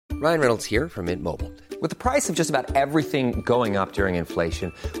Ryan Reynolds here from Mint Mobile. With the price of just about everything going up during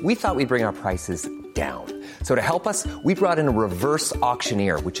inflation, we thought we'd bring our prices down. So to help us, we brought in a reverse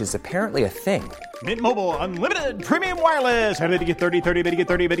auctioneer, which is apparently a thing. Mint Mobile Unlimited Premium Wireless. How to get 30, 30, bit to get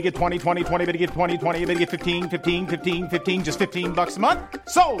 30, bit to get 20, 20, 20, bit to get 20, 20, bit to get 15, 15, 15, 15, just $15 a month?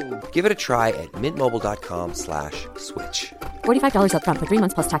 Sold! Give it a try at mintmobile.com/switch. $45 up front for 3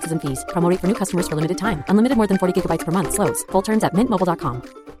 months plus taxes and fees. Promo rate for new customers for limited time. Unlimited more than 40 gigabytes per month. Slows full terms at mintmobile.com.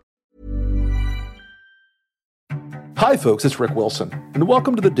 Hi, folks, it's Rick Wilson, and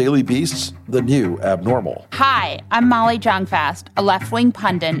welcome to the Daily Beast's The New Abnormal. Hi, I'm Molly Jong-Fast, a left-wing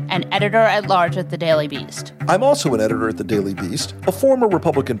pundit and editor-at-large at The Daily Beast. I'm also an editor at The Daily Beast, a former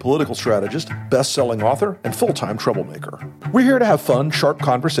Republican political strategist, best-selling author, and full-time troublemaker. We're here to have fun, sharp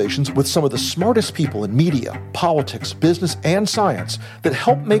conversations with some of the smartest people in media, politics, business, and science that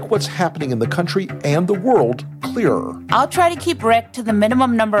help make what's happening in the country and the world clearer. I'll try to keep Rick to the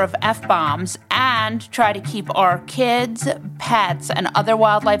minimum number of F-bombs and try to keep our kids, pets, and other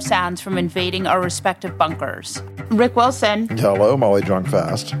wildlife sounds from invading our respective bunkers. Rick Wilson. Hello, Molly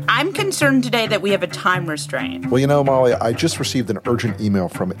Jong-Fast. I'm concerned today that we have a time restraint. Well, you know, Molly, I just received an urgent email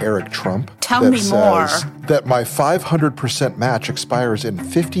from Eric Trump. Tell me more. That my 500% match expires in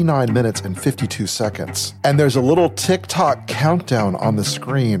 59 minutes and 52 seconds. And there's a little TikTok countdown on the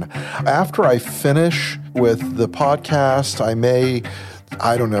screen. After I finish with the podcast, I may,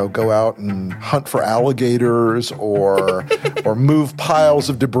 I don't know, go out and hunt for alligators or move piles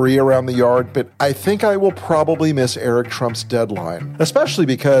of debris around the yard. But I think I will probably miss Eric Trump's deadline, especially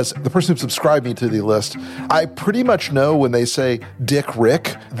because the person who subscribed me to the list, I pretty much know when they say Dick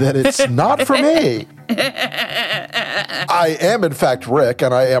Rick that it's not for me. I am, in fact, Rick,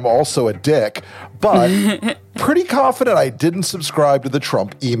 and I am also a dick, but pretty confident I didn't subscribe to the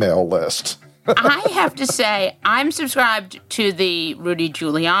Trump email list. I have to say, I'm subscribed to the Rudy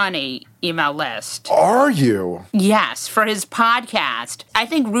Giuliani email list. Are you? Yes, for his podcast. I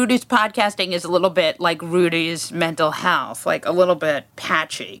think Rudy's podcasting is a little bit like Rudy's mental health, like a little bit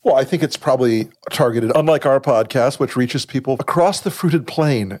patchy. Well, I think it's probably targeted, unlike our podcast, which reaches people across the fruited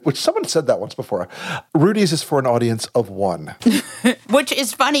plain, which someone said that once before. Rudy's is for an audience of one. Which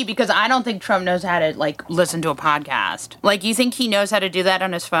is funny because I don't think Trump knows how to, listen to a podcast. You think he knows how to do that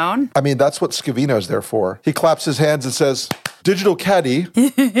on his phone? I mean, that's what Scavino's there for. He claps his hands and says, "Digital caddy,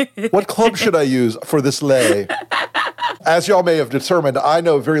 what club should I use for this lay?" As y'all may have determined, I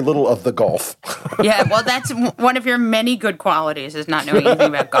know very little of the golf. Yeah, well, that's one of your many good qualities is not knowing anything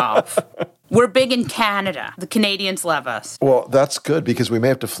about golf. We're big in Canada. The Canadians love us. Well, that's good because we may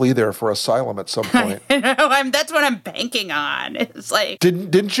have to flee there for asylum at some point. That's what I'm banking on. It's like...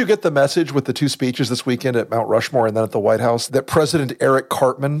 Didn't you get the message with the two speeches this weekend at Mount Rushmore and then at the White House that President Eric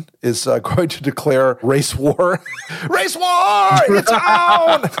Cartman is going to declare race war? Race war! It's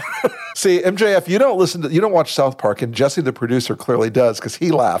on! See, MJF, you don't watch South Park, and Jesse, the producer, clearly does because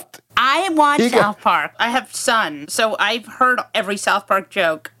he laughed. I watch South Park. I have sons, so I've heard every South Park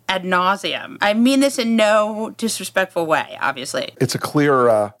joke ad nauseum. I mean this in no disrespectful way, obviously. It's a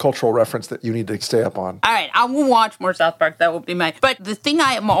clear cultural reference that you need to stay up on. All right, I will watch more South Park. That will be my... But the thing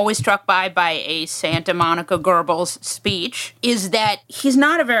I am always struck by a Santa Monica Goebbels speech is that he's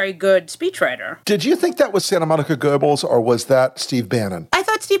not a very good speechwriter. Did you think that was Santa Monica Goebbels, or was that Steve Bannon? I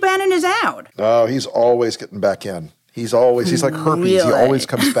thought Steve Bannon is out. Oh, he's always getting back in. He's like herpes. Really? He always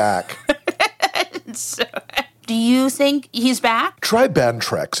comes back. Do you think he's back? Try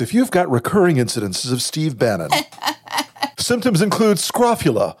Bantrex if you've got recurring incidences of Steve Bannon. Symptoms include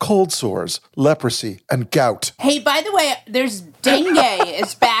scrofula, cold sores, leprosy, and gout. Hey, by the way, there's dengue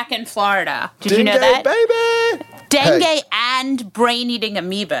is back in Florida. Did you know that? Baby! Dengue and brain-eating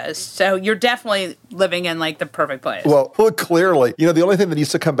amoebas. So you're definitely living in, the perfect place. Well, clearly. The only thing that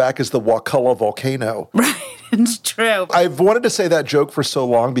needs to come back is the Wakulla volcano. Right. It's true. I've wanted to say that joke for so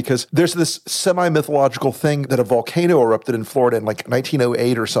long because there's this semi-mythological thing that a volcano erupted in Florida in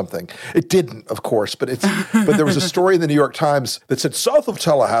 1908 or something. It didn't, of course, but there was a story in the New York Times that said south of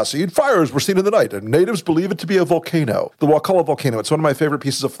Tallahassee, fires were seen in the night, and natives believe it to be a volcano. The Wakulla volcano. It's one of my favorite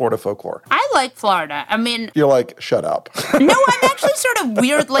pieces of Florida folklore. I like Florida. I mean... You're like, shut up. No, I'm actually sort of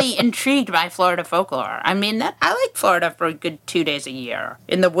weirdly intrigued by Florida folklore. I mean, I like Florida for a good 2 days a year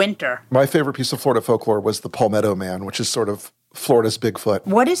in the winter. My favorite piece of Florida folklore was the Palmetto Man, which is sort of Florida's Bigfoot.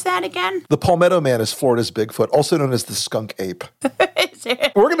 What is that again? The Palmetto Man is Florida's Bigfoot, also known as the skunk ape. serious?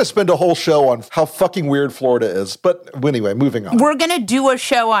 We're going to spend a whole show on how fucking weird Florida is. But anyway, moving on. We're going to do a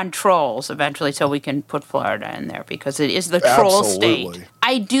show on trolls eventually so we can put Florida in there because it is the troll state.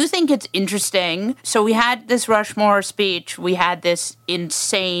 I do think it's interesting. So we had this Rushmore speech. We had this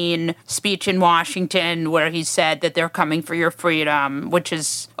insane speech in Washington where he said that they're coming for your freedom, which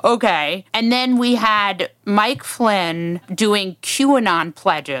is okay. And then we had Mike Flynn doing QAnon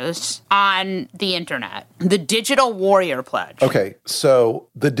pledges on the internet. The Digital Warrior Pledge. Okay, so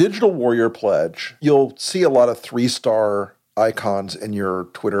the Digital Warrior Pledge, you'll see a lot of 3-star icons in your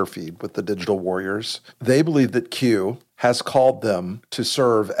Twitter feed with the Digital Warriors. They believe that Q has called them to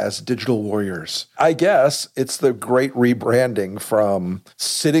serve as digital warriors. I guess it's the great rebranding from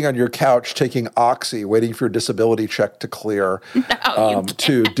sitting on your couch taking Oxy, waiting for your disability check to clear,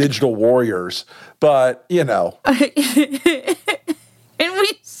 to digital warriors. But, you know. Can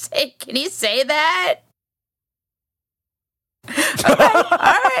he say that? Okay, all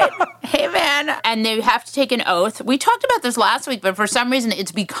right. Hey, man. And they have to take an oath. We talked about this last week, but for some reason,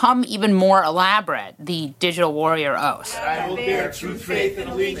 it's become even more elaborate, the Digital Warrior Oath. That I will bear true faith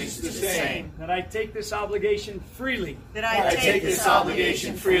and allegiance to the same. That I take this obligation freely. That I take this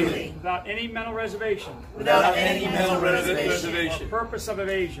obligation freely. Without any mental reservation. Without any mental reservation. Or purpose of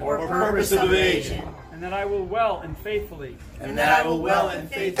evasion. Or purpose of evasion. And that I will well and faithfully.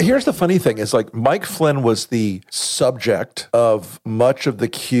 Here's the funny thing is like Mike Flynn was the subject of much of the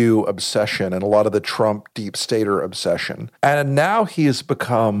Q obsession and a lot of the Trump deep stater obsession. And now he has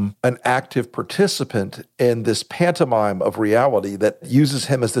become an active participant in this pantomime of reality that uses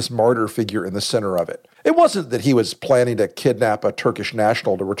him as this martyr figure in the center of it. It wasn't that he was planning to kidnap a Turkish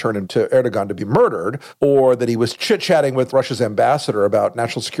national to return him to Erdogan to be murdered, or that he was chit-chatting with Russia's ambassador about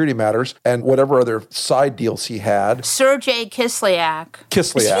national security matters and whatever other side deals he had. Sergei Kislyak.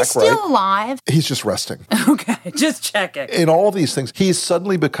 Is he still alive? He's just resting. Okay, just checking. In all these things, he's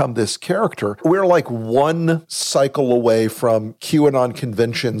suddenly become this character. We're like one cycle away from QAnon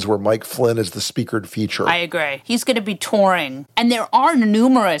conventions where Mike Flynn is the speakered feature. I agree. He's going to be touring. And there are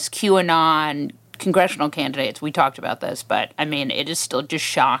numerous QAnon congressional candidates. We talked about this, but I mean, it is still just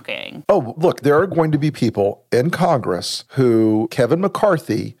shocking. Oh, look, there are going to be people in Congress who Kevin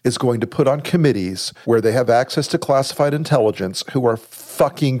McCarthy is going to put on committees where they have access to classified intelligence who are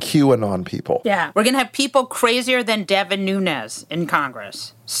fucking QAnon people. Yeah, we're going to have people crazier than Devin Nunes in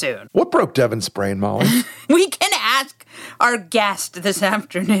Congress soon. What broke Devin's brain, Molly? We can ask our guest this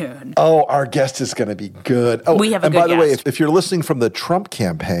afternoon. Oh, our guest is going to be good. Oh, we have a good guest. And by the way, guest. if you're listening from the Trump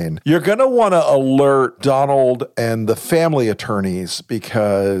campaign, you're going to want to alert Donald and the family attorneys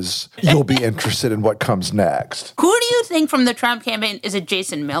because you'll be interested in what comes next. Who do you think from the Trump campaign? Is it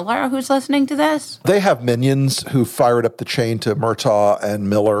Jason Miller who's listening to this? They have minions who fired up the chain to Murtaugh and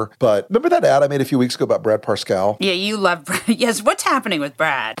Miller. But remember that ad I made a few weeks ago about Brad Parscale? Yeah, you love Brad. Yes, what's happening with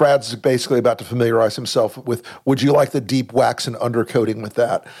Brad? Brad's basically about to familiarize himself with, would you like the deep wax and undercoating with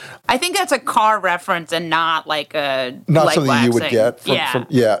that? I think that's a car reference and not like a Not like something waxing. you would get from,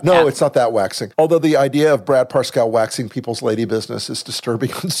 it's not that waxing. Although the idea of Brad Parscale waxing people's lady business is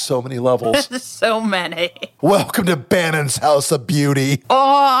disturbing on so many levels. So many. Welcome to Bannon's House of Beauty.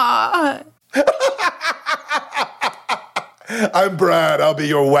 Oh. I'm Brad. I'll be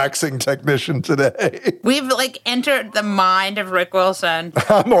your waxing technician today. We've entered the mind of Rick Wilson.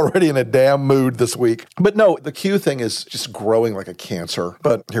 I'm already in a damn mood this week. But no, the Q thing is just growing like a cancer.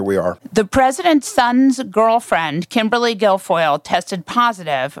 But here we are. The president's son's girlfriend, Kimberly Guilfoyle, tested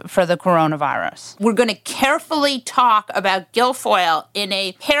positive for the coronavirus. We're going to carefully talk about Guilfoyle in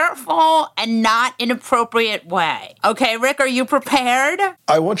a careful and not inappropriate way. Okay, Rick, are you prepared?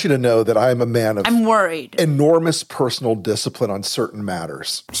 I want you to know that I'm a man of I'm worried. Enormous personal discipline on certain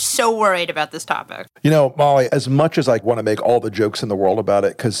matters. So worried about this topic. You know, Molly, as much as I want to make all the jokes in the world about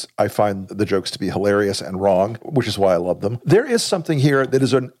it, because I find the jokes to be hilarious and wrong, which is why I love them, there is something here that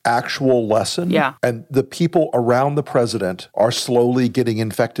is an actual lesson. Yeah. And the people around the president are slowly getting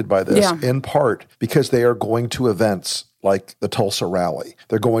infected by this, in part because they are going to events like the Tulsa rally.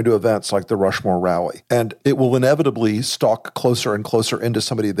 They're going to events like the Rushmore rally. And it will inevitably stalk closer and closer into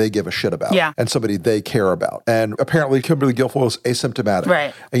somebody they give a shit about and somebody they care about. And apparently Kimberly Guilfoyle is asymptomatic.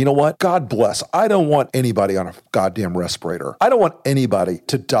 Right. And you know what? God bless. I don't want anybody on a goddamn respirator. I don't want anybody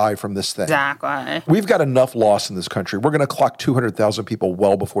to die from this thing. Exactly. We've got enough loss in this country. We're going to clock 200,000 people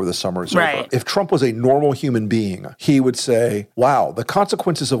well before the summer is over. If Trump was a normal human being, he would say, wow, the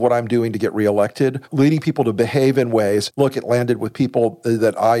consequences of what I'm doing to get reelected, leading people to behave in ways look, it landed with people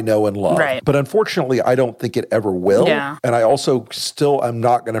that I know and love. Right. But unfortunately, I don't think it ever will. Yeah. And I also still am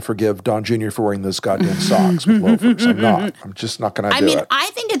not going to forgive Don Jr. for wearing those goddamn socks with loafers. I'm not. I'm just not going to do it. I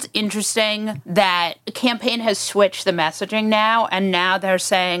think it's interesting that the campaign has switched the messaging now, and now they're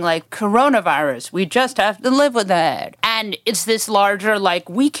saying, like, coronavirus, we just have to live with it. And it's this larger, like,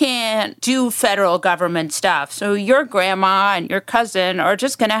 we can't do federal government stuff, so your grandma and your cousin are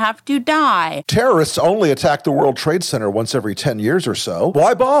just going to have to die. Terrorists only attack the World Trade Center once every 10 years or so.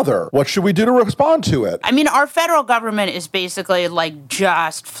 Why bother? What should we do to respond to it? I mean, our federal government is basically, like,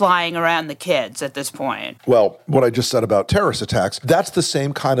 just flying around the kids at this point. Well, what I just said about terrorist attacks, that's the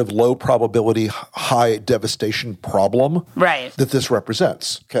same kind of low probability, high devastation problem that this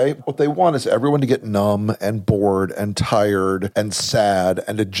represents, okay? What they want is everyone to get numb and bored and tired and sad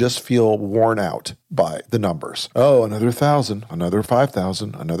and to just feel worn out by the numbers. Oh, another 1,000, another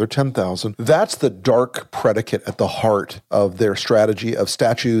 5,000, another 10,000. That's the dark predicate at the heart of their strategy of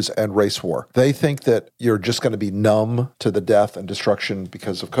statues and race war. They think that you're just going to be numb to the death and destruction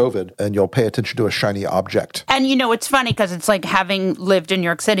because of COVID, and you'll pay attention to a shiny object. And, you know, it's funny because it's like having lived in New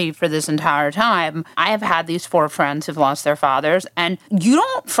York City for this entire time, I have had these 4 friends who've lost their fathers, and you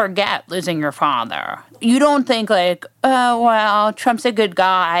don't forget losing your father. You don't think like, oh, well, Trump's a good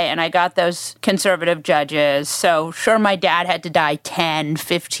guy, and I got those conservative judges, so sure, my dad had to die 10,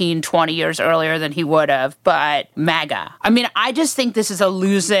 15, 20 years earlier than he would have, but MAGA. I mean, I just think this is a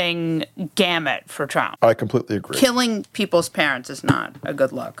losing gamut for Trump. I completely agree. Killing people's parents is not a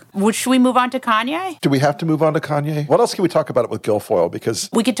good look. Should we move on to Kanye? Do we have to move on to Kanye? What else can we talk about it with Guilfoyle? Because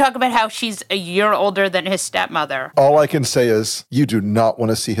we could talk about how she's a year older than his stepmother. All I can say is you do not want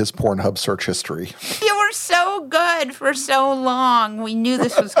to see his Pornhub search history. You were so good for so long. We knew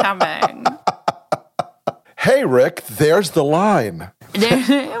this was coming. Hey, Rick, there's the line.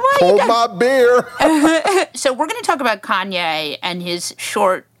 Hold my beer. So we're going to talk about Kanye and his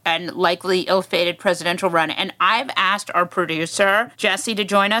short and likely ill-fated presidential run. And I've asked our producer, Jesse, to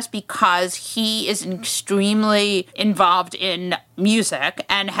join us because he is extremely involved in music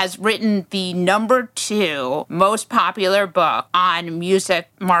and has written the #2 most popular book on music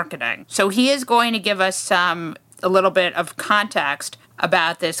marketing. So he is going to give us a little bit of context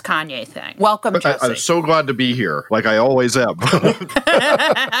about this Kanye thing. Welcome, Jesse. I'm so glad to be here, like I always am.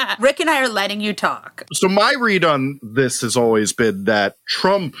 Rick and I are letting you talk. So my read on this has always been that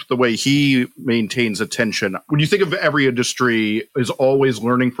Trump, the way he maintains attention, when you think of every industry, is always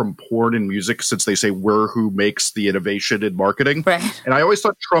learning from porn and music, since they say we're who makes the innovation in marketing. Right. And I always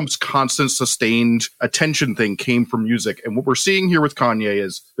thought Trump's constant sustained attention thing came from music. And what we're seeing here with Kanye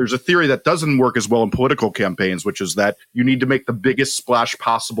is there's a theory that doesn't work as well in political campaigns, which is that you need to make the biggest splash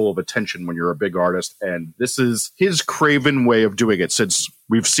possible of attention when you're a big artist. And this is his craven way of doing it, since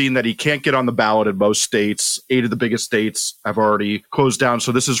we've seen that he can't get on the ballot in most states. 8 of the biggest states have already closed down.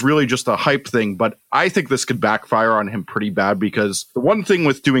 So this is really just a hype thing. But I think this could backfire on him pretty bad, because the one thing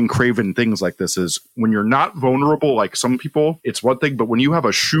with doing craven things like this is when you're not vulnerable, like some people, it's one thing. But when you have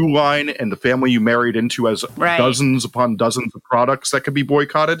a shoe line and the family you married into has dozens upon dozens of products that could be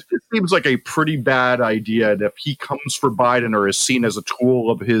boycotted, it seems like a pretty bad idea. And if he comes for Biden or is seen as a tool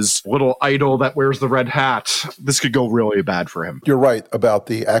of his little idol that wears the red hat, this could go really bad for him. You're right about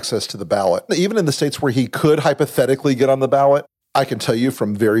the access to the ballot. Even in the states where he could hypothetically get on the ballot, I can tell you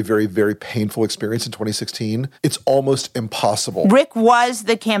from very, very, very painful experience in 2016, it's almost impossible. Rick was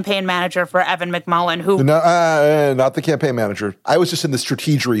the campaign manager for Evan McMullin, who... No, not the campaign manager. I was just in the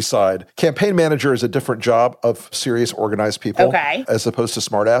strategery side. Campaign manager is a different job of serious, organized people, as opposed to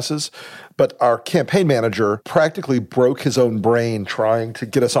smartasses. But our campaign manager practically broke his own brain trying to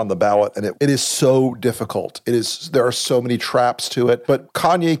get us on the ballot. And it is so difficult. There are so many traps to it. But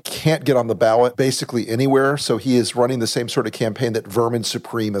Kanye can't get on the ballot basically anywhere. So he is running the same sort of campaign that Vermin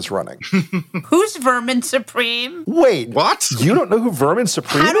Supreme is running. Who's Vermin Supreme? Wait. What? You don't know who Vermin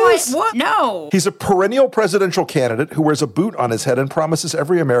Supreme is? What? No. He's a perennial presidential candidate who wears a boot on his head and promises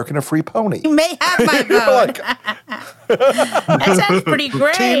every American a free pony. You may have my vote. That sounds pretty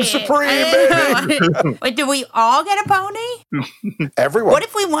great. Team Supreme, baby. Wait, do we all get a pony? Everyone. What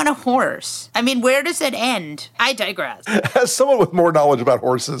if we want a horse? I mean, where does it end? I digress. As someone with more knowledge about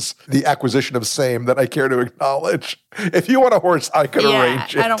horses, the acquisition of same that I care to acknowledge, if you want a horse, I could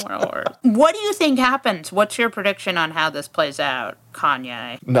arrange it. I don't want a horse. What do you think happens? What's your prediction on how this plays out,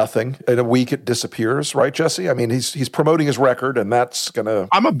 Kanye? Nothing. In a week, it disappears, right, Jesse? I mean, he's promoting his record, and that's going to...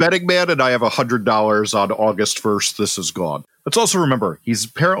 I'm a betting man, and I have $100 on August 1st. This is gone. Let's also remember, he's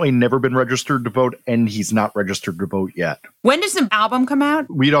apparently never been registered to vote, and he's not registered to vote yet. When does the album come out?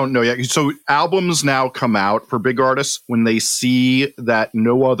 We don't know yet. So albums now come out for big artists when they see that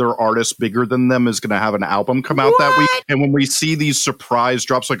no other artist bigger than them is going to have an album come out that week. And when we see these surprise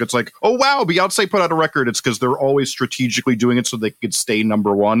drops, like it's like, oh, wow, Beyonce put out a record. It's because they're always strategically doing it so they could stay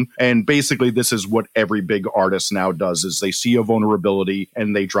number one. And basically, this is what every big artist now does, is they see a vulnerability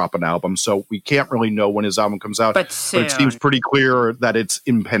and they drop an album. So we can't really know when his album comes out. But it seems pretty clear that it's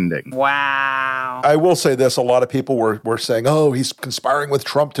impending. Wow. I will say this. A lot of people were saying, oh, he's conspiring with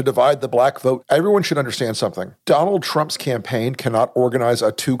Trump to divide the black vote. Everyone should understand something. Donald Trump's campaign cannot organize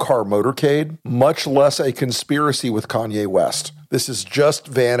a 2-car motorcade, much less a conspiracy with Kanye West. This is just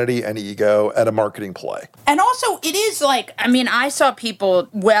vanity and ego and a marketing play. And also, it is like, I mean, I saw people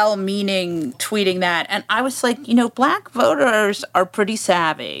well-meaning tweeting that, and I was like, black voters are pretty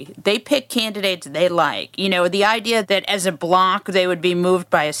savvy. They pick candidates they like. The idea that as a bloc they would be moved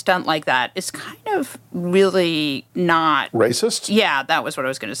by a stunt like that is kind of really not... Racist? Yeah, that was what I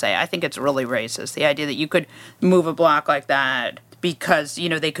was going to say. I think it's really racist. The idea that you could move a bloc like that because,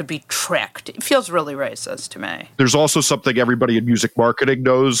 they could be tricked. It feels really racist to me. There's also something everybody in music marketing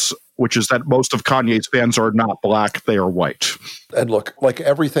knows, which is that most of Kanye's fans are not black, they are white. And look, like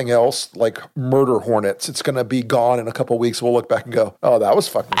everything else, like murder hornets, it's going to be gone in a couple of weeks. We'll look back and go, oh, that was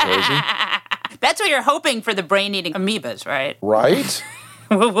fucking crazy. That's what you're hoping for, the brain-eating amoebas, right? Right?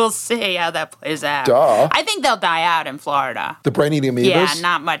 We'll see how that plays out. Duh. I think they'll die out in Florida. The brain-eating amoebas? Yeah,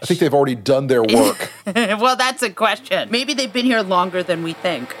 not much. I think they've already done their work. Well, that's a question. Maybe they've been here longer than we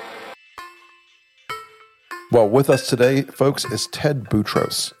think. Well, with us today, folks, is Ted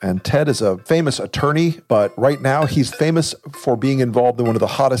Boutros. And Ted is a famous attorney, but right now he's famous for being involved in one of the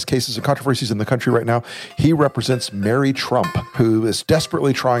hottest cases and controversies in the country right now. He represents Mary Trump, who is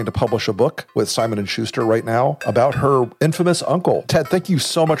desperately trying to publish a book with Simon & Schuster right now about her infamous uncle. Ted, thank you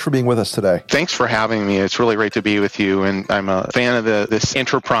so much for being with us today. Thanks for having me. It's really great to be with you. And I'm a fan of this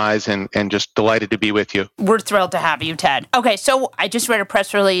enterprise and just delighted to be with you. We're thrilled to have you, Ted. Okay, so I just read a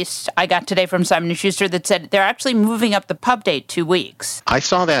press release I got today from Simon & Schuster that said they're actually moving up the pub date 2 weeks. I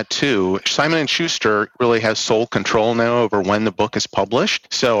saw that too. Simon & Schuster really has sole control now over when the book is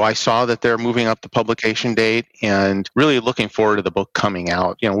published. So I saw that they're moving up the publication date and really looking forward to the book coming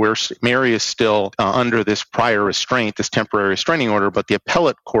out. Mary is still under this prior restraint, this temporary restraining order, but the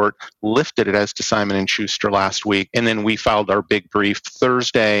appellate court lifted it as to Simon & Schuster last week. And then we filed our big brief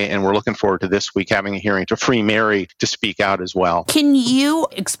Thursday, and we're looking forward to this week having a hearing to free Mary to speak out as well. Can you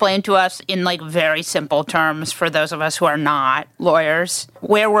explain to us in very simple terms, for those of us who are not lawyers,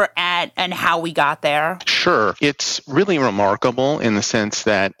 where we're at and how we got there? Sure. It's really remarkable in the sense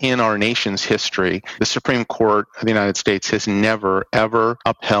that in our nation's history, the Supreme Court of the United States has never, ever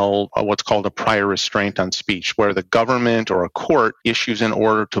upheld what's called a prior restraint on speech, where the government or a court issues an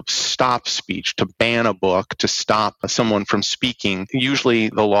order to stop speech, to ban a book, to stop someone from speaking. Usually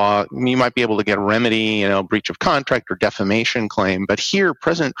the law, you might be able to get a remedy, breach of contract or defamation claim. But here,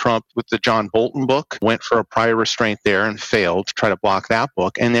 President Trump, with the John Bolton book, went for a prior restraint there and failed to try to block that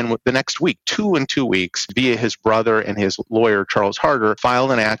book. And then the next week, 2 weeks, via his brother and his lawyer, Charles Harder,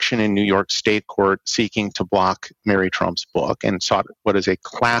 filed an action in New York State Court seeking to block Mary Trump's book and sought what is a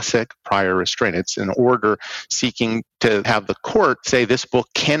classic prior restraint. It's an order seeking to have the court say this book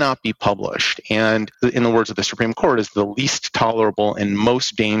cannot be published. And in the words of the Supreme Court, is the least tolerable and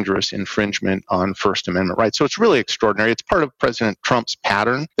most dangerous infringement on First Amendment rights. So it's really extraordinary. It's part of President Trump's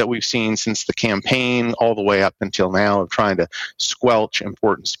pattern that we've seen since the campaign all the way up until now of trying to squelch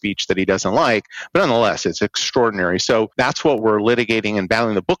important speech that he doesn't like. But nonetheless, it's extraordinary. So that's what we're litigating and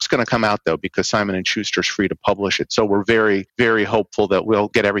battling. The book's going to come out, though, because Simon & Schuster's free to publish it. So we're very, very hopeful that we'll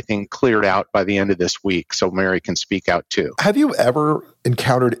get everything cleared out by the end of this week so Mary can speak out too. Have you ever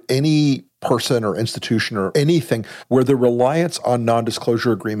encountered any person or institution or anything where the reliance on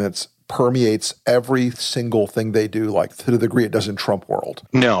non-disclosure agreements permeates every single thing they do, to the degree it does in Trump world?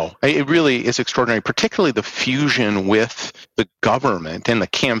 No, it really is extraordinary, particularly the fusion with the government and the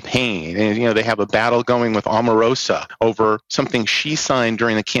campaign. And, they have a battle going with Omarosa over something she signed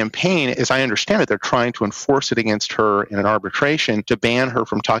during the campaign. As I understand it, they're trying to enforce it against her in an arbitration to ban her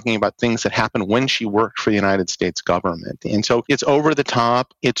from talking about things that happened when she worked for the United States government. And so it's over the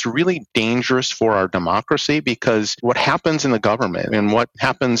top. It's really dangerous for our democracy because what happens in the government and what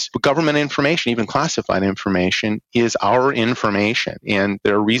happens with government information, even classified information, is our information. And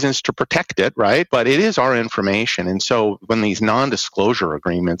there are reasons to protect it, right? But it is our information. And so when these non-disclosure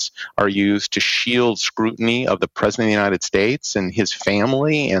agreements are used to shield scrutiny of the President of the United States and his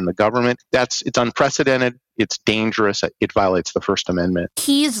family and the government, it's unprecedented. it's dangerous. It violates the First Amendment.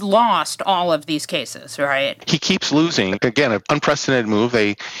 He's lost all of these cases, right? He keeps losing. Again, an unprecedented move.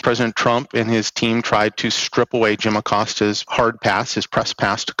 President Trump and his team tried to strip away Jim Acosta's hard pass, his press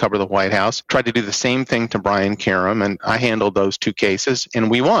pass to cover the White House, tried to do the same thing to Brian Karem, and I handled those two cases, and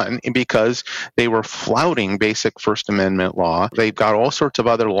we won because they were flouting basic First Amendment law. They've got all sorts of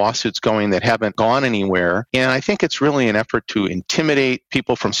other lawsuits going that haven't gone anywhere, and I think it's really an effort to intimidate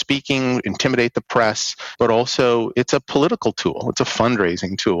people from speaking, intimidate the press, but also it's a political tool. It's a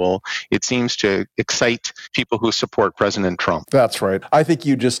fundraising tool. It seems to excite people who support President Trump. That's right. I think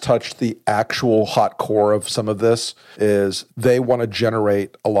you just touched the actual hot core of some of this is they want to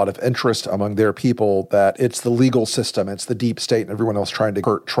generate a lot of interest among their people that it's the legal system, it's the deep state and everyone else trying to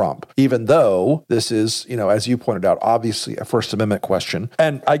hurt Trump, even though this is, as you pointed out, obviously a First Amendment question.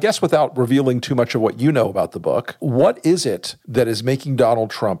 And I guess without revealing too much of what you know about the book, what is it that is making Donald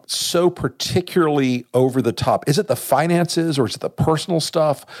Trump so particularly over the top? Is it the finances or is it the personal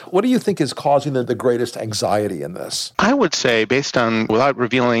stuff? What do you think is causing the greatest anxiety in this? I would say, based on, without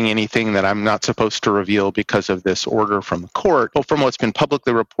revealing anything that I'm not supposed to reveal because of this order from the court, but from what's been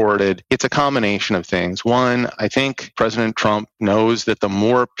publicly reported, it's a combination of things. One, I think President Trump knows that the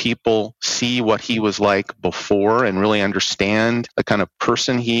more people see what he was like before and really understand the kind of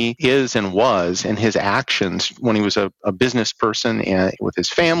person he is and was and his actions when he was a business person and with his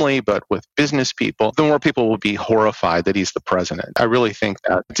family, but with business people, the more people will be horrified that he's the president. I really think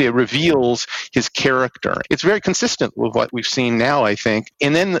that it reveals his character. It's very consistent with what we've seen now, I think.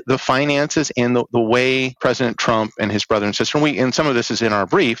 And then the finances and the way President Trump and his brother and sister, and some of this is in our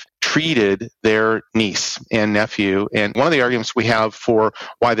brief, treated their niece and nephew. And one of the arguments we have for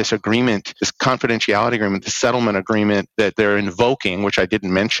why this agreement, this confidentiality agreement, the settlement agreement that they're invoking, which I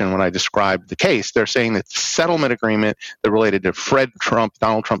didn't mention when I described the case, they're saying that the settlement agreement that related to Fred Trump,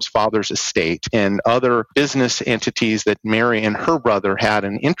 Donald Trump's father's estate, and other business entities that Mary and her brother had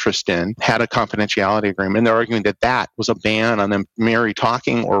an interest in, had a confidentiality agreement. And they're arguing that that was a ban on them, Mary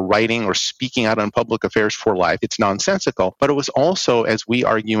talking or writing or speaking out on public affairs for life. It's nonsensical. But it was also, as we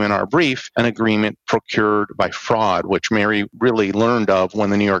argue in our brief, an agreement procured by fraud, which Mary really learned of when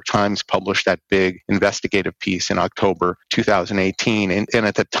the New York Times published that big investigative piece in October 2018. And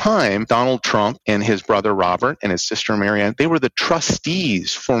at the time, Donald Trump and his brother Robert and his sister Marianne, they were the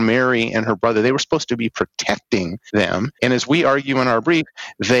trustees for Mary and her brother. They were supposed to be protecting them. And as we argue in our brief,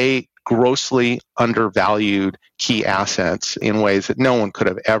 they grossly undervalued key assets in ways that no one could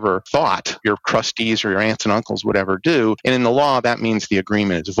have ever thought your trustees or your aunts and uncles would ever do. And in the law, that means the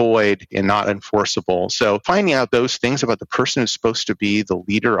agreement is void and not enforceable. So finding out those things about the person who's supposed to be the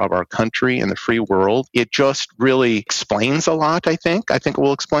leader of our country and the free world, it just really explains a lot, I think. I think it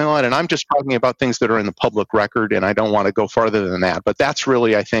will explain a lot. And I'm just talking about things that are in the public record, and I don't want to go farther than that. But that's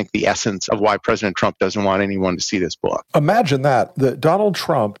really, I think, the essence of why President Trump doesn't want anyone to see this book. Imagine that Donald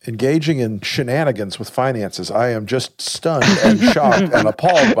Trump engaging in shenanigans with finances. I am just stunned and shocked and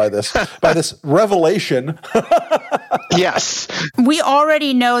appalled by this revelation. Yes. We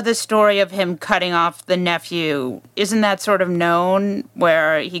already know the story of him cutting off the nephew. Isn't that sort of known,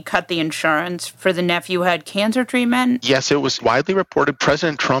 where he cut the insurance for the nephew who had cancer treatment? Yes, it was widely reported.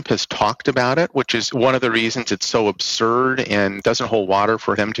 President Trump has talked about it, which is one of the reasons it's so absurd and doesn't hold water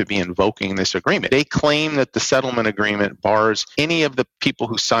for him to be invoking this agreement. They claim that the settlement agreement bars any of the people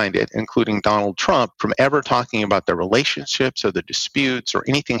who signed it, including Donald Trump, from ever talking about their relationships or the disputes or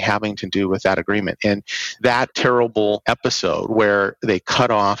anything having to do with that agreement. And that terrible episode where they cut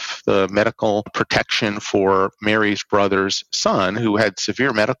off the medical protection for Mary's brother's son, who had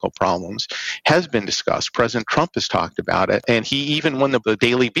severe medical problems, has been discussed. President Trump has talked about it. And he, even when the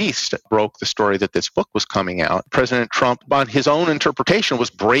Daily Beast broke the story that this book was coming out, President Trump, on his own interpretation, was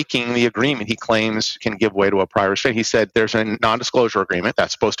breaking the agreement he claims can give way to a prior restraint. He said there's a non-disclosure agreement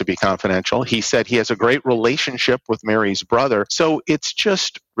that's supposed to be confidential. He said he has a great relationship with Mary's brother. So it's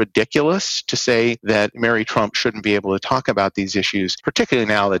just ridiculous to say that Mary Trump shouldn't be able to talk about these issues, particularly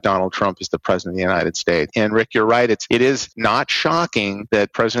now that Donald Trump is the president of the United States. And Rick, you're right. It is not shocking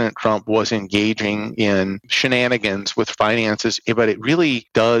that President Trump was engaging in shenanigans with finances, but it really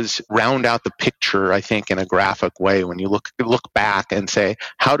does round out the picture, I think, in a graphic way when you look back and say,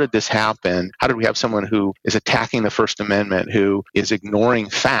 how did this happen? How did we have someone who is attacking the First Amendment, who is ignoring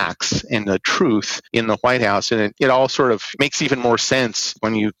facts and the truth in the White House? And it all sort of makes even more sense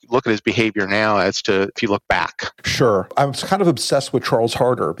when you you look at his behavior now as to if you look back. Sure. I'm kind of obsessed with Charles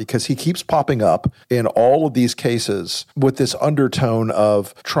Harder because he keeps popping up in all of these cases with this undertone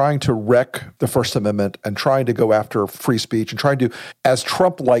of trying to wreck the First Amendment and trying to go after free speech and trying to, as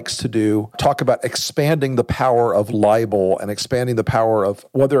Trump likes to do, talk about expanding the power of libel and expanding the power of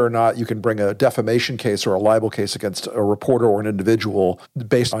whether or not you can bring a defamation case or a libel case against a reporter or an individual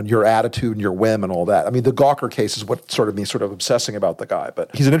based on your attitude and your whim and all that. I mean, the Gawker case is what sort of me sort of obsessing about the guy, but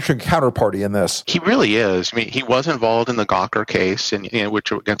he's an interesting counterparty in this. He really is. I mean, he was involved in the Gawker case,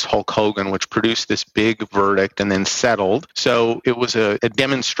 which against Hulk Hogan, which produced this big verdict and then settled. So it was a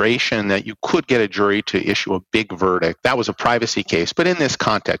demonstration that you could get a jury to issue a big verdict. That was a privacy case, but in this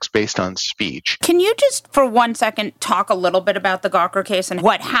context, based on speech. Can you just, for 1 second, talk a little bit about the Gawker case and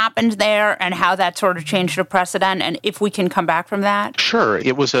what happened there and how that sort of changed the precedent, and if we can come back from that? Sure.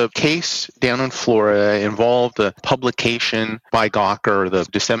 It was a case down in Florida, involved the publication by Gawker, the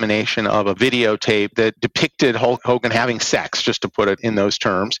dissemination of a videotape that depicted Hulk Hogan having sex, just to put it in those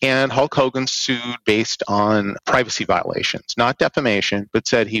terms. And Hulk Hogan sued based on privacy violations, not defamation, but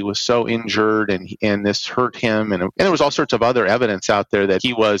said he was so injured and this hurt him. And there was all sorts of other evidence out there that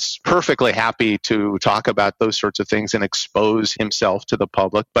he was perfectly happy to talk about those sorts of things and expose himself to the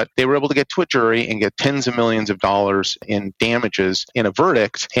public. But they were able to get to a jury and get tens of millions of dollars in damages in a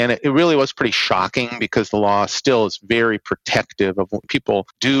verdict. And it really was pretty shocking because the law still is very protective of when people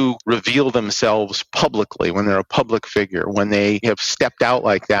do reveal themselves publicly, when they're a public figure, when they have stepped out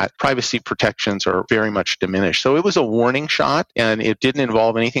like that, privacy protections are very much diminished. So it was a warning shot, and it didn't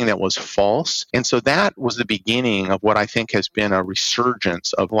involve anything that was false. And so that was the beginning of what I think has been a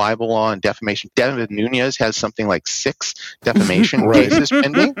resurgence of libel law and defamation. Devin Nunes has something like 6 defamation cases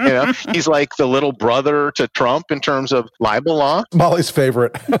pending. He's like the little brother to Trump in terms of libel law. Molly's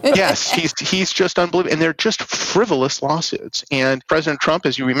favorite. Yes, he's just unbelievable. And they're just frivolous lawsuits. And President Trump,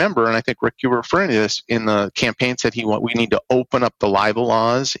 as you remember, and I think, Rick, you were referring to this in the campaign, said we need to open up the libel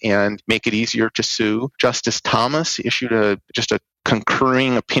laws and make it easier to sue. Justice Thomas issued just a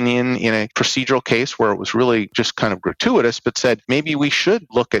concurring opinion in a procedural case where it was really just kind of gratuitous, but said maybe we should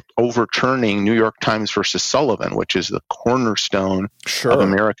look at overturning New York Times versus Sullivan, which is the cornerstone of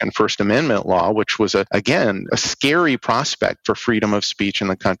American First Amendment law, which was, again, a scary prospect for freedom of speech in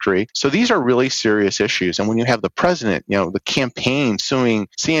the country. So these are really serious issues. And when you have the president, the campaign suing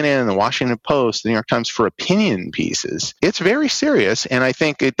CNN, the Washington Post, the New York Times for opinion pieces, it's very serious. And I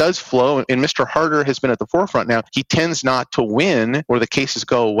think it does flow. And Mr. Harder has been at the forefront now. He tends not to win or the cases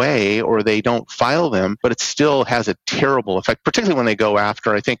go away or they don't file them, but it still has a terrible effect, particularly when they go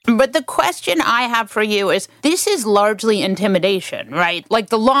after, I think. But the question I have for you is, this is largely intimidation, right? Like,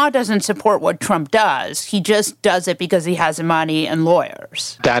 the law doesn't support what Trump does. He just does it because he has money and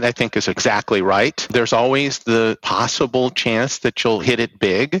lawyers. That, I think, is exactly right. There's always the possible chance that you'll hit it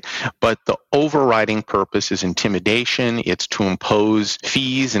big, but the overriding purpose is intimidation. It's to impose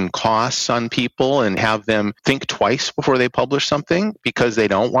fees and costs on people and have them think twice before they publish something because they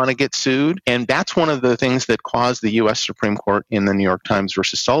don't want to get sued. And that's one of the things that caused the U.S. Supreme Court in the New York Times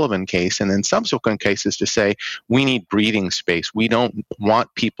versus Sullivan case and then subsequent cases to say, we need breathing space. We don't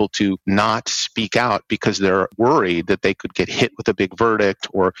want people to not speak out because they're worried that they could get hit with a big verdict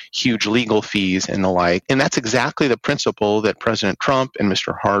or huge legal fees and the like. And that's exactly the principle that President Trump and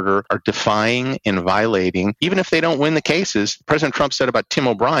Mr. Harder are defying and violating. Even if they don't win the cases, President Trump said about Tim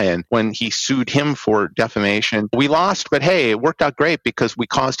O'Brien when he sued him for defamation, we lost, but hey, it worked out great because we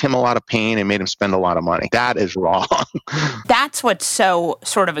caused him a lot of pain and made him spend a lot of money. That is wrong. That's what's so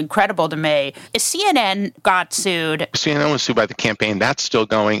sort of incredible to me. CNN got sued. CNN was sued by the campaign. That's still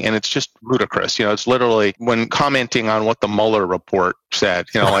going, and it's just ludicrous. It's literally when commenting on what the Mueller report said,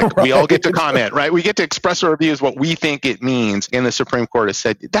 like we all get to comment, right? We get to express our views, what we think it means. And the Supreme Court has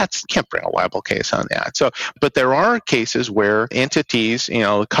said, can't bring a libel case on that. So, but there are cases where entities,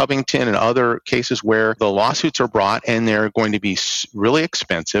 Covington and other cases where the lawsuits are brought and they're going to be really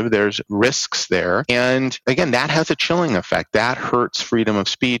expensive. There's risks there. And again, that has a chilling effect. That hurts freedom of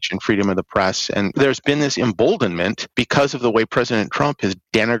speech and freedom of the press. And there's been this emboldenment because of the way President Trump has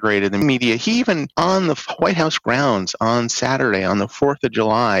denigrated the media. He even on the White House grounds on Saturday, on the 4th of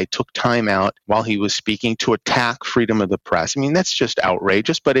July, took time out while he was speaking to attack freedom of the press. I mean, that's just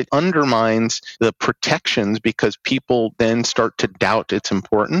outrageous, but it undermines the protections because people then start to doubt its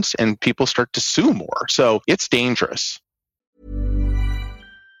importance and people start to sue more. So it's dangerous.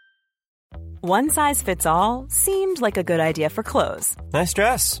 One size fits all seemed like a good idea for clothes. Nice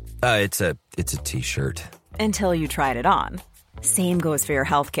dress. It's a t-shirt. Until you tried it on. Same goes for your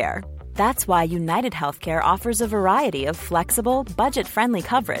healthcare. That's why United Healthcare offers a variety of flexible, budget-friendly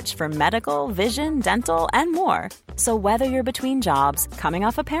coverage for medical, vision, dental, and more. So whether you're between jobs, coming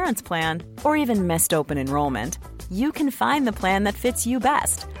off a parent's plan, or even missed open enrollment, you can find the plan that fits you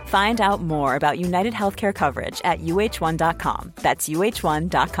best. Find out more about United Healthcare coverage at UH1.com. That's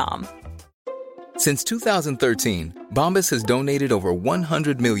UH1.com. Since 2013, Bombas has donated over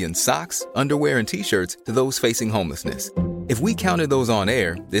 100 million socks, underwear, and T-shirts to those facing homelessness. If we counted those on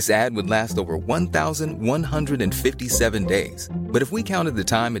air, this ad would last over 1,157 days. But if we counted the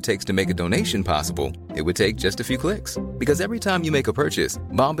time it takes to make a donation possible, it would take just a few clicks. Because every time you make a purchase,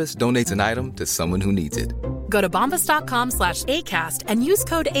 Bombas donates an item to someone who needs it. Go to bombas.com/ACAST and use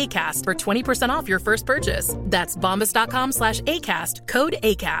code ACAST for 20% off your first purchase. That's bombas.com/ACAST, code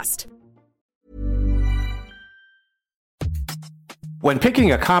ACAST. When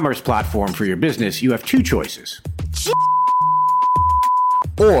picking a commerce platform for your business, you have two choices.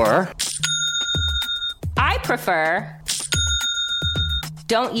 Or I prefer.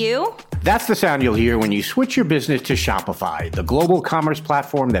 Don't you? That's the sound you'll hear when you switch your business to Shopify, the global commerce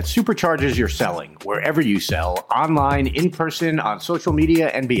platform that supercharges your selling wherever you sell, online, in person, on social media,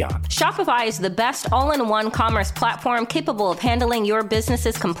 and beyond. Shopify is the best all-in-one commerce platform capable of handling your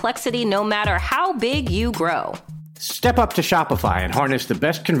business's complexity no matter how big you grow. Step up to Shopify and harness the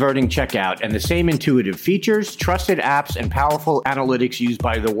best converting checkout and the same intuitive features, trusted apps, and powerful analytics used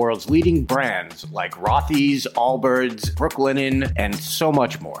by the world's leading brands like Rothy's, Allbirds, Brooklinen, and so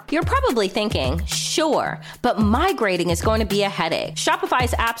much more. You're probably thinking, sure, but migrating is going to be a headache.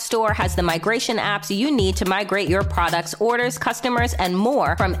 Shopify's App Store has the migration apps you need to migrate your products, orders, customers, and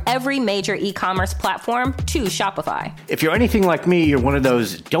more from every major e-commerce platform to Shopify. If you're anything like me, you're one of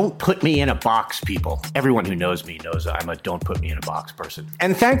those don't put me in a box people. Everyone who knows me knows I'm a don't put me in a box person.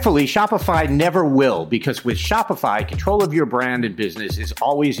 And thankfully, Shopify never will, because with Shopify, control of your brand and business is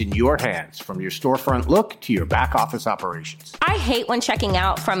always in your hands, from your storefront look to your back office operations. I hate when checking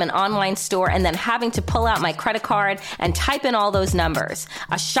out from an online store and then having to pull out my credit card and type in all those numbers.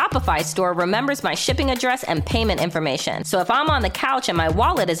 A Shopify store remembers my shipping address and payment information. So if I'm on the couch and my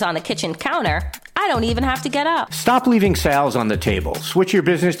wallet is on the kitchen counter, I don't even have to get up. Stop leaving sales on the table. Switch your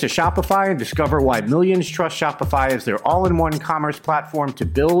business to Shopify and discover why millions trust Shopify as their all-in-one commerce platform to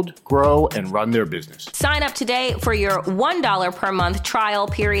build, grow, and run their business. Sign up today for your $1 per month trial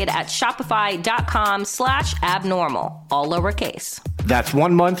period at shopify.com/abnormal, all lowercase. That's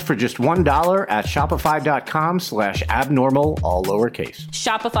 1 month for just $1 at shopify.com/abnormal, all lowercase.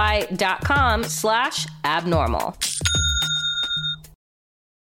 Shopify.com/abnormal.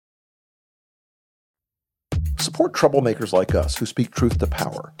 Support troublemakers like us who speak truth to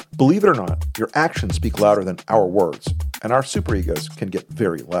power. Believe it or not, your actions speak louder than our words, and our superegos can get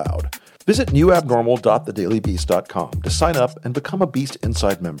very loud. Visit newabnormal.thedailybeast.com to sign up and become a Beast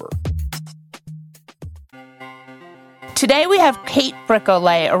Inside member. Today we have Kate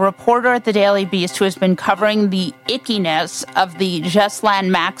Bricollet, a reporter at the Daily Beast who has been covering the ickiness of the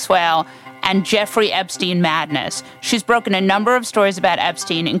Ghislaine Maxwell and Jeffrey Epstein madness. She's broken a number of stories about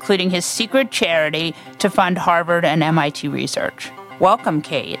Epstein, including his secret charity to fund Harvard and MIT research. Welcome,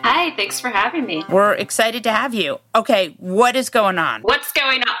 Kate. Hi, thanks for having me. We're excited to have you. Okay, what is going on? What's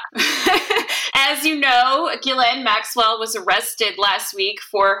going on? As you know, Ghislaine Maxwell was arrested last week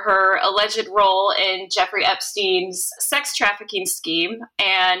for her alleged role in Jeffrey Epstein's sex trafficking scheme.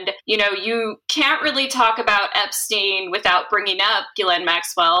 And, you know, you can't really talk about Epstein without bringing up Ghislaine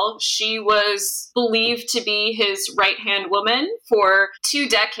Maxwell. She was believed to be his right-hand woman for 2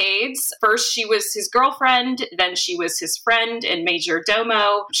 decades. First, she was his girlfriend, then she was his friend and major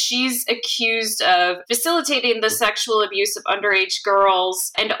domo. She's accused of facilitating the sexual abuse of underage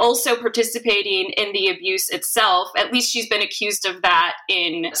girls and also participating in the abuse itself. At least she's been accused of that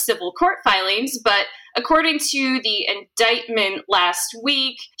in civil court filings. But according to the indictment last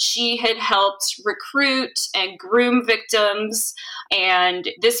week, she had helped recruit and groom victims.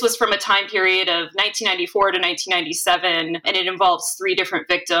 And this was from a time period of 1994 to 1997. And it involves 3 different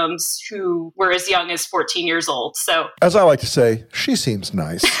victims who were as young as 14 years old. So, as I like to say, she seems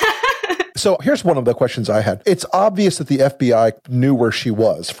nice. So here's one of the questions I had. It's obvious that the FBI knew where she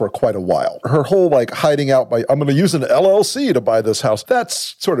was for quite a while. Her whole hiding out by, I'm going to use an LLC to buy this house.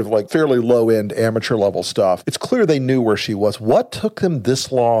 That's sort of fairly low end amateur level stuff. It's clear they knew where she was. What took them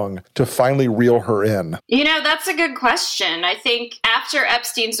this long to finally reel her in? You know, that's a good question. I think after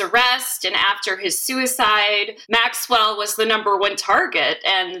Epstein's arrest and after his suicide, Maxwell was the #1 target,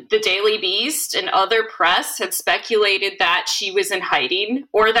 and the Daily Beast and other press had speculated that she was in hiding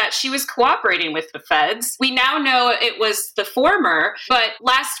or that she was cooperating cooperating with the feds. We now know it was the former, but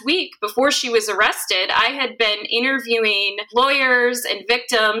last week, before she was arrested, I had been interviewing lawyers and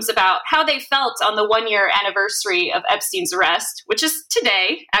victims about how they felt on the 1-year anniversary of Epstein's arrest, which is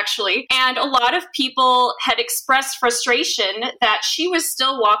today, actually. And a lot of people had expressed frustration that she was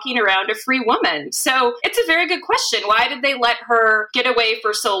still walking around a free woman. So it's a very good question. Why did they let her get away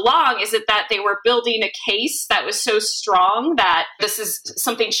for so long? Is it that they were building a case that was so strong that this is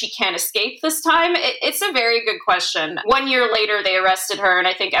something she can't escape this time? It's a very good question. 1 year later, they arrested her, and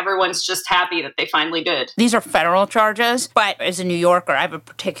I think everyone's just happy that they finally did. These are federal charges, but as a New Yorker, I have a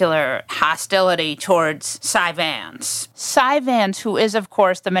particular hostility towards Cy Vance. Cy Vance, who is, of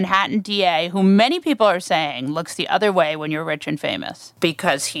course, the Manhattan DA, who many people are saying looks the other way when you're rich and famous,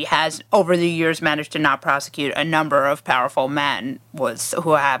 because he has, over the years, managed to not prosecute a number of powerful men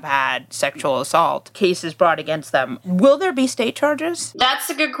who have had sexual assault cases brought against them. Will there be state charges? That's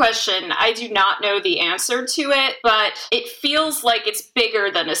a good question. I do not know the answer to it, but it feels like it's bigger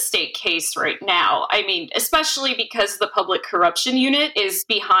than a state case right now. I mean, especially because the Public Corruption Unit is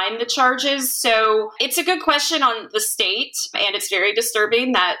behind the charges. So it's a good question on the state, and it's very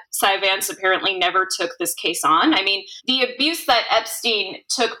disturbing that Cy Vance apparently never took this case on. I mean, the abuse that Epstein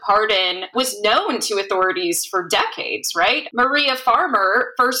took part in was known to authorities for decades, right? Maria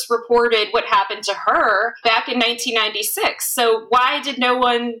Farmer first reported what happened to her back in 1996. So why did no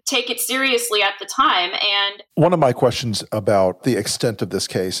one take it seriously at the time? And one of my questions about the extent of this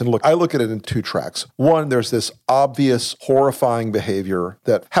case, and look, I look at it in two tracks. One, there's this obvious, horrifying behavior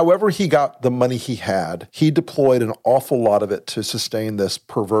that however he got the money he had, he deployed an awful lot of it to sustain this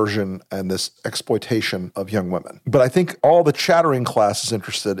perversion and this exploitation of young women. But I think all the chattering class is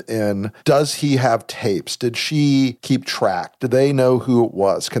interested in, does he have tapes? Did she keep track? Do they know who it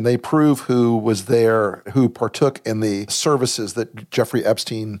was? Can they prove who was there, who partook in the services that Jeffrey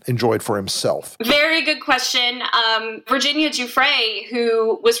Epstein enjoyed for himself? Very good question. Virginia Giuffre,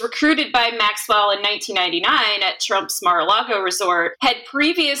 who was recruited by Maxwell in 1999 at Trump's Mar-a-Lago resort, had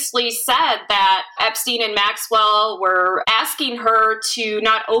previously said that Epstein and Maxwell were asking her to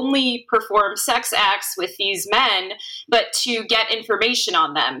not only perform sex acts with these men, but to get information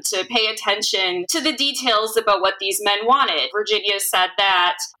on them, to pay attention to the details about what these men wanted. Virginia said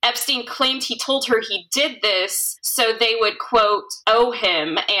that Epstein claimed he told her he did this so they would, quote, owe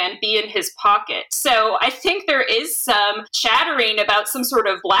him and be in his pocket. So I think there is some chattering about some sort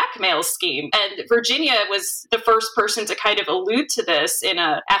of blackmail scheme. And Virginia was the first person to kind of allude to this in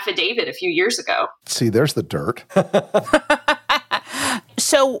an affidavit a few years ago. See, there's the dirt.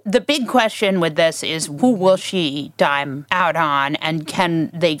 So the big question with this is, who will she dime out on, and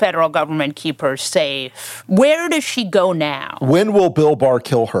can the federal government keep her safe? Where does she go now? When will Bill Barr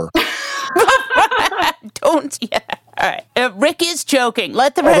kill her? All right. Rick is joking.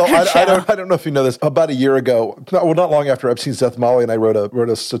 Let the record show. I don't know if you know this. About a year ago, not long after Epstein's death, Molly and I wrote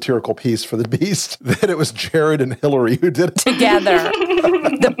a satirical piece for The Beast that it was Jared and Hillary who did it. Together.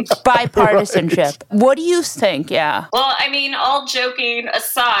 The bipartisanship. Right. What do you think? Yeah. Well, I mean, all joking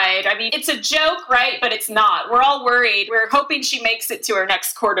aside, I mean, it's a joke, right? But it's not. We're all worried. We're hoping she makes it to her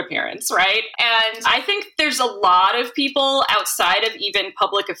next court appearance, right? And I think there's a lot of people outside of even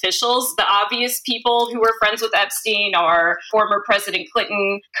public officials. The obvious people who were friends with Epstein are former President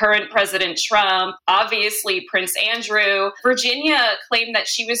Clinton, current President Trump, obviously Prince Andrew. Virginia claimed that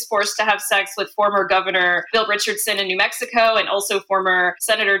she was forced to have sex with former Governor Bill Richardson in New Mexico and also former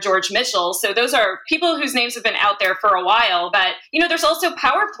Senator George Mitchell. So those are people whose names have been out there for a while. But, you know, there's also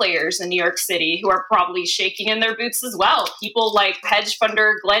power players in New York City who are probably shaking in their boots as well. People like hedge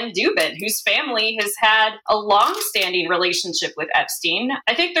funder Glenn Dubin, whose family has had a long-standing relationship with Epstein.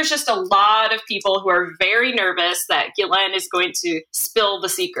 I think there's just a lot of people who are very nervous that Ghislaine is going to spill the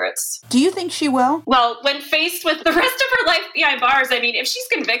secrets. Do you think she will? Well, when faced with the rest of her life behind bars, I mean, if she's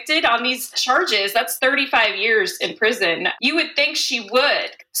convicted on these charges, that's 35 years in prison. You would think she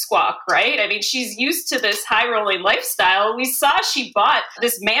would squawk, right? I mean, she's used to this high-rolling lifestyle. We saw she bought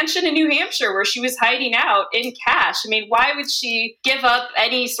this mansion in New Hampshire where she was hiding out in cash. I mean, why would she give up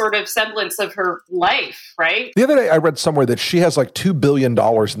any sort of semblance of her life, right? The other day I read somewhere that she has like $2 billion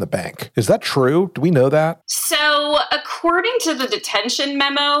in the bank. Is that true? Do we know that? So according to the detention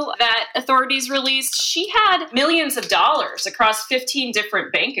memo that authorities released, she had millions of dollars across 15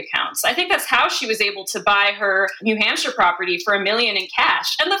 different bank accounts. I think that's how she was able to buy her New Hampshire property for $1 million in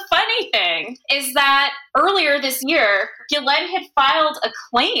cash. And the funny thing is that earlier this year, Ghislaine had filed a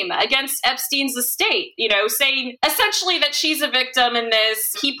claim against Epstein's estate, saying essentially that she's a victim in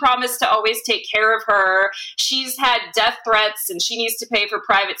this. He promised to always take care of her. She's had death threats and she needs to pay for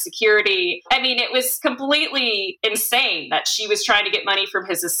private security. I mean, it was completely insane that she was trying to get money from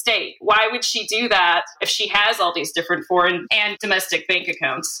his estate. Why would she do that if she has all these different foreign and domestic bank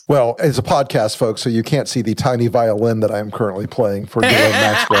accounts? Well, it's a podcast, folks, so you can't see the tiny violin that I'm currently playing for Ghislaine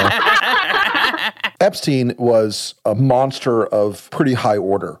Maxwell. Epstein was a monster of pretty high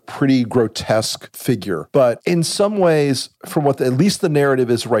order, pretty grotesque figure. But in some ways, from what at least the narrative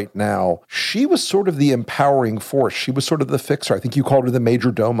is right now, she was sort of the empowering force. She was sort of the fixer. I think you called her the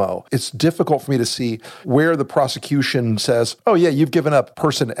major domo. It's difficult for me to see where the prosecution says, oh yeah, you've given up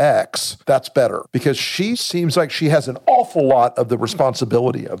person X. That's better. Because she seems like she has an awful lot of the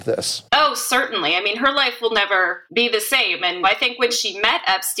responsibility of this. Oh, certainly. I mean, her life will never be the same. And I think when she met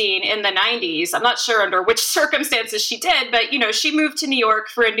Epstein in the 90s, I'm not sure under which circumstances she did, but, she moved to New York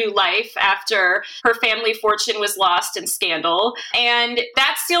for a new life after her family fortune was lost in scandal. And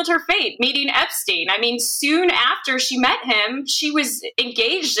that sealed her fate, meeting Epstein. I mean, soon after she met him, she was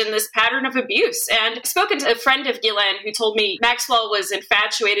engaged in this pattern of abuse. And I've spoken to a friend of Ghislaine who told me Maxwell was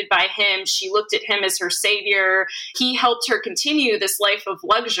infatuated by him. She looked at him as her savior. He helped her continue this life of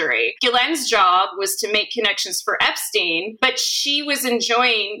luxury. Ghislaine's job was to make connections for Epstein, but she was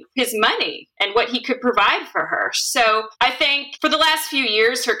enjoying his money and what he could provide for her. So I think for the last few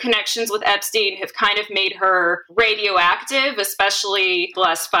years, her connections with Epstein have kind of made her radioactive, especially the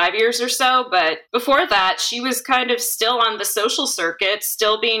last 5 years or so. But before that, she was kind of still on the social circuit,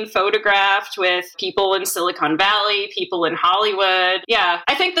 still being photographed with people in Silicon Valley, people in Hollywood. Yeah,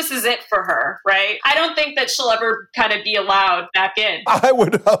 I think this is it for her, right? I don't think that she'll ever kind of be allowed back in. I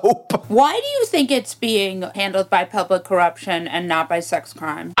would hope. Why do you think it's being handled by public corruption and not by sex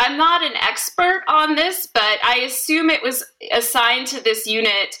crime? I'm not an expert on this, but I assume it was assigned to this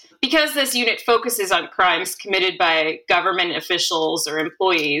unit because this unit focuses on crimes committed by government officials or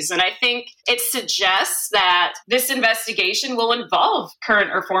employees. And I think it suggests that this investigation will involve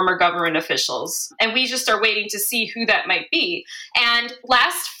current or former government officials. And we just are waiting to see who that might be. And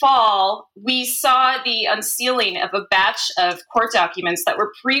last fall, we saw the unsealing of a batch of court documents that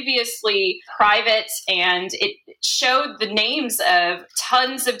were previously private, and it showed the names of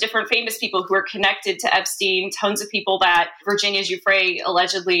tons of different famous people who were connected to Epstein, tons of people that Virginia Giuffre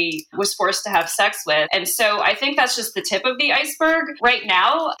allegedly was forced to have sex with. And so I think that's just the tip of the iceberg. Right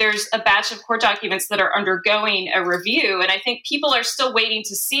now, there's a batch of court documents that are undergoing a review. And I think people are still waiting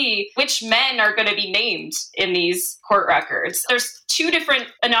to see which men are going to be named in these court records. There's 2 different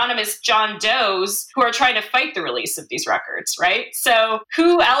anonymous John Does who are trying to fight the release of these records, right? So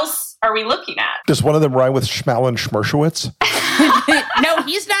who else are we looking at? Does one of them rhyme with Schmallen Schmershowitz? No,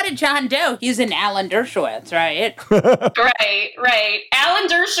 he's not a John Doe. He's an Alan Dershowitz, right? Right. Alan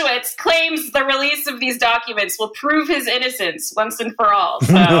Dershowitz claims the release of these documents will prove his innocence once and for all.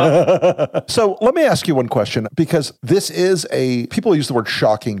 So let me ask you one question, because this is people use the word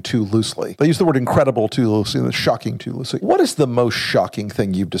shocking too loosely. They use the word incredible too loosely and shocking too loosely. What is the most shocking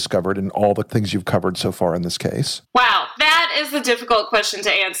thing you've discovered in all the things you've covered so far in this case? Wow, that is a difficult question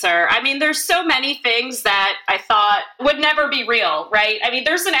to answer. I mean, there's so many things that I thought would never be real, right? I mean,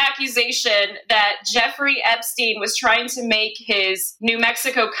 there's an accusation that Jeffrey Epstein was trying to make his New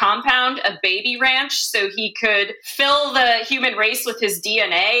Mexico compound a baby ranch so he could fill the human race with his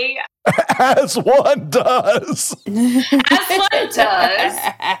DNA. As one does. Yeah,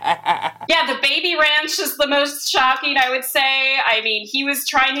 the baby ranch is the most shocking, I would say. I mean, he was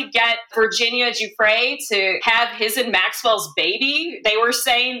trying to get Virginia Giuffre to have his and Maxwell's baby. They were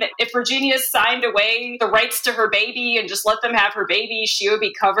saying that if Virginia signed away the rights to her baby and just let them have her baby, she would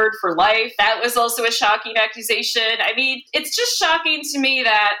be covered for life. That was also a shocking accusation. I mean, it's just shocking to me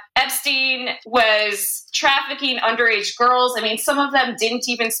that Epstein was trafficking underage girls. I mean, some of them didn't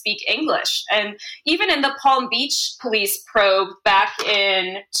even speak English. And even in the Palm Beach police probe back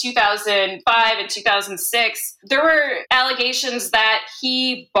in 2005 and 2006, there were allegations that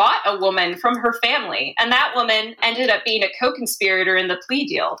he bought a woman from her family. And that woman ended up being a co-conspirator in the plea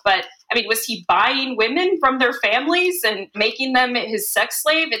deal. But I mean, was he buying women from their families and making them his sex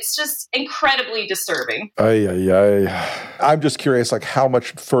slave? It's just incredibly disturbing. I'm just curious, like, how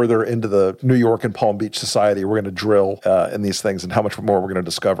much further into the New York and Palm Beach society we're going to drill in these things and how much more we're going to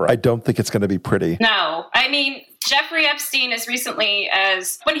discover. I don't think it's going to be pretty. No, I mean, Jeffrey Epstein, as recently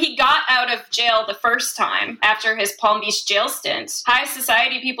as when he got out of jail the first time after his Palm Beach jail stint, high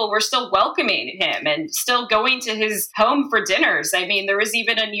society people were still welcoming him and still going to his home for dinners. I mean, there was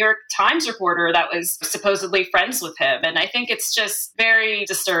even a New York Times reporter that was supposedly friends with him. And I think it's just very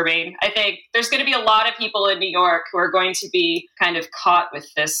disturbing. I think there's going to be a lot of people in New York who are going to be kind of caught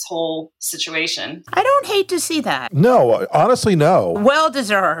with this whole situation. I don't hate to see that. No, honestly, no. Well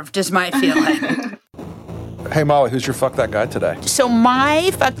deserved is my feeling. Hey, Molly, who's your fuck that guy today? So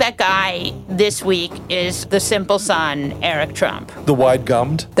my fuck that guy this week is the simple son, Eric Trump. The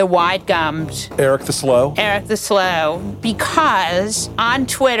wide-gummed? The wide-gummed. Eric the Slow? Eric the Slow. Because on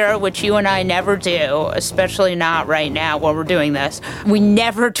Twitter, which you and I never do, especially not right now while we're doing this, we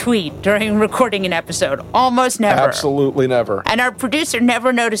never tweet during recording an episode. Almost never. Absolutely never. And our producer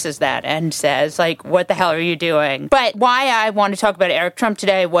never notices that and says, like, what the hell are you doing? But why I want to talk about Eric Trump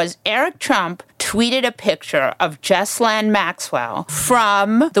today was Eric Trump tweeted a picture of Ghislaine Maxwell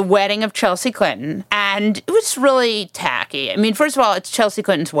from the wedding of Chelsea Clinton, and it was really tacky. I mean, first of all, it's Chelsea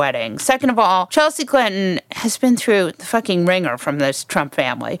Clinton's wedding. Second of all, Chelsea Clinton has been through the fucking ringer from this Trump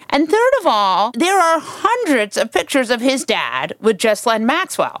family. And third of all, there are hundreds of pictures of his dad with Ghislaine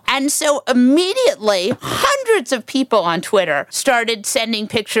Maxwell. And so immediately, hundreds of people on Twitter started sending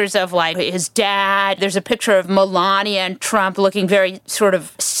pictures of, like, his dad. There's a picture of Melania and Trump looking very sort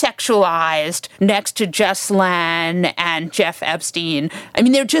of sexualized next to Ghislaine and Jeff Epstein. I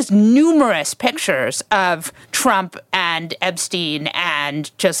mean, there are just numerous pictures of Trump and Epstein and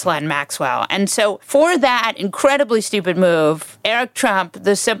Ghislaine Maxwell. And so for that incredibly stupid move, Eric Trump,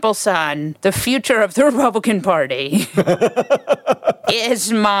 the simple son, the future of the Republican Party,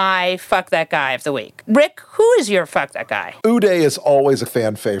 is my fuck that guy of the week. Rick, who is your fuck that guy? Uday is always a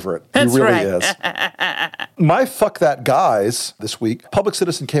fan favorite. That's he really right. is. My fuck that guys this week, Public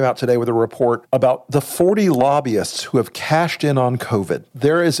Citizen came out today with a report about the 40 lobbyists who have cashed in on COVID.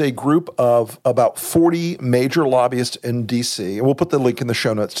 There is a group of about 40 major lobbyists in D.C., and we'll put the link in the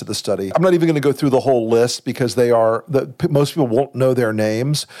show notes to the study. I'm not even going to go through the whole list because most people won't know their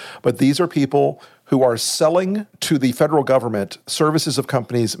names, but these are people who are selling to the federal government services of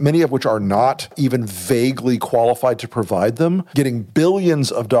companies, many of which are not even vaguely qualified to provide them, getting billions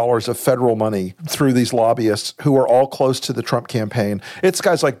of dollars of federal money through these lobbyists who are all close to the Trump campaign. It's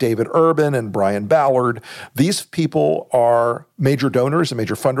guys like David Urban and Brian Ballard. These people are major donors and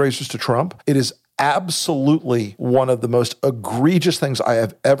major fundraisers to Trump. It is absolutely one of the most egregious things I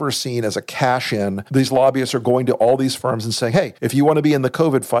have ever seen as a cash-in. These lobbyists are going to all these firms and saying, hey, if you want to be in the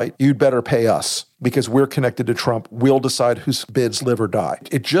COVID fight, you'd better pay us because we're connected to Trump. We'll decide whose bids live or die.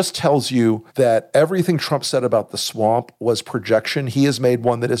 It just tells you that everything Trump said about the swamp was projection. He has made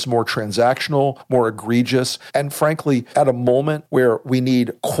one that is more transactional, more egregious, and frankly, at a moment where we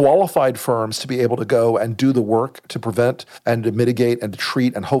need qualified firms to be able to go and do the work to prevent and to mitigate and to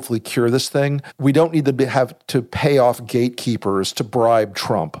treat and hopefully cure this thing, we don't need to have to pay off gatekeepers to bribe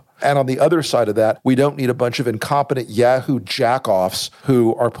Trump. And on the other side of that, we don't need a bunch of incompetent Yahoo jackoffs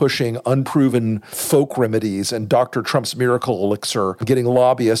who are pushing unproven folk remedies and Dr. Trump's miracle elixir, getting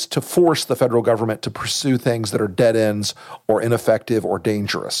lobbyists to force the federal government to pursue things that are dead ends or ineffective or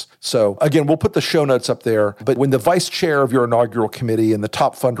dangerous. So again, we'll put the show notes up there. But when the vice chair of your inaugural committee and the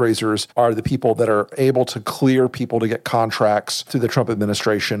top fundraisers are the people that are able to clear people to get contracts through the Trump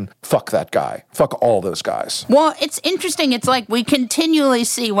administration, fuck that guy. Fuck all those guys. Well, it's interesting. It's like we continually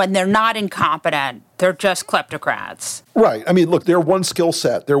see when they're not incompetent, they're just kleptocrats. Right. I mean, look, their one skill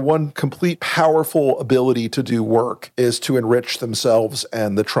set, their one complete powerful ability to do work is to enrich themselves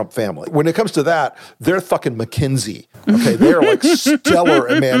and the Trump family. When it comes to that, they're fucking McKinsey. Okay, they're like stellar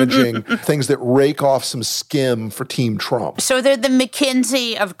at managing things that rake off some skim for Team Trump. So they're the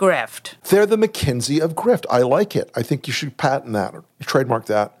McKinsey of grift. They're the McKinsey of grift. I like it. I think you should patent that or trademark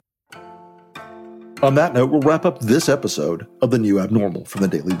that. On that note, we'll wrap up this episode of The New Abnormal from The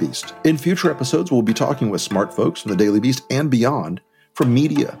Daily Beast. In future episodes, we'll be talking with smart folks from The Daily Beast and beyond, from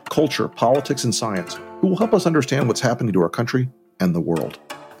media, culture, politics, and science, who will help us understand what's happening to our country and the world.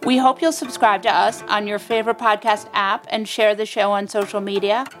 We hope you'll subscribe to us on your favorite podcast app and share the show on social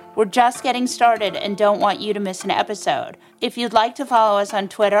media. We're just getting started and don't want you to miss an episode. If you'd like to follow us on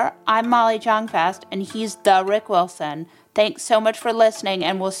Twitter, I'm Molly Jong-Fast, and he's the Rick Wilson. Thanks so much for listening,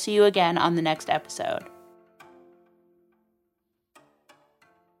 and we'll see you again on the next episode.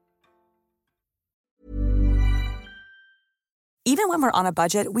 Even when we're on a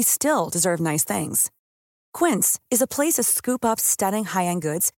budget, we still deserve nice things. Quince is a place to scoop up stunning high-end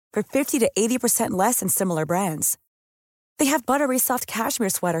goods for 50 to 80% less than similar brands. They have buttery soft cashmere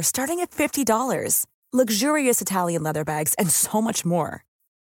sweaters starting at $50, luxurious Italian leather bags, and so much more.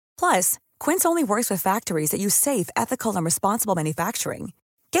 Plus, Quince only works with factories that use safe, ethical, and responsible manufacturing.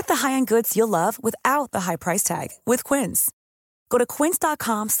 Get the high-end goods you'll love without the high price tag with Quince. Go to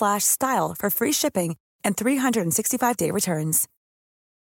quince.com/style for free shipping and 365-day returns.